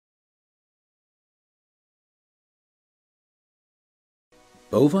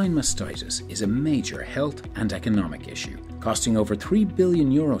Bovine mastitis is a major health and economic issue, costing over €3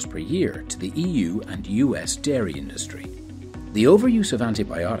 billion per year to the EU and US dairy industry. The overuse of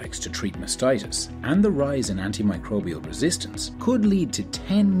antibiotics to treat mastitis and the rise in antimicrobial resistance could lead to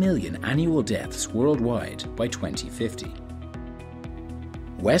 10 million annual deaths worldwide by 2050.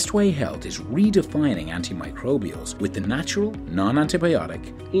 Westway Health is redefining antimicrobials with the natural,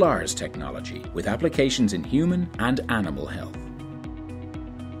 non-antibiotic LARS technology with applications in human and animal health.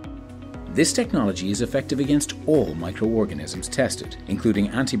 This technology is effective against all microorganisms tested, including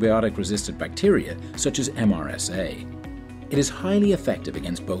antibiotic-resistant bacteria such as MRSA. It is highly effective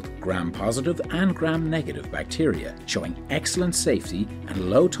against both gram-positive and gram-negative bacteria, showing excellent safety and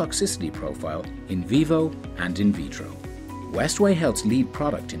low toxicity profile in vivo and in vitro. Westway Health's lead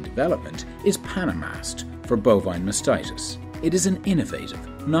product in development is PanaMast for bovine mastitis. It is an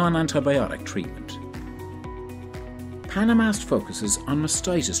innovative, non-antibiotic treatment. PanaMast focuses on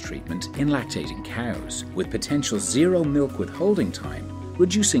mastitis treatment in lactating cows, with potential zero milk withholding time,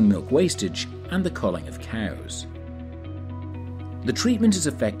 reducing milk wastage and the culling of cows. The treatment is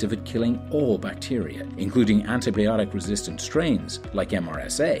effective at killing all bacteria, including antibiotic-resistant strains like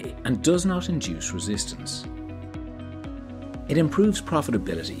MRSA, and does not induce resistance. It improves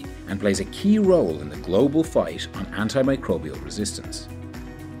profitability and plays a key role in the global fight on antimicrobial resistance.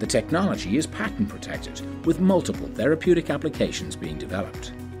 The technology is patent protected, with multiple therapeutic applications being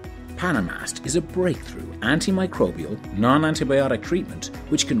developed. PanaMast is a breakthrough antimicrobial, non-antibiotic treatment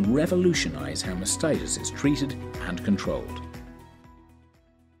which can revolutionize how mastitis is treated and controlled.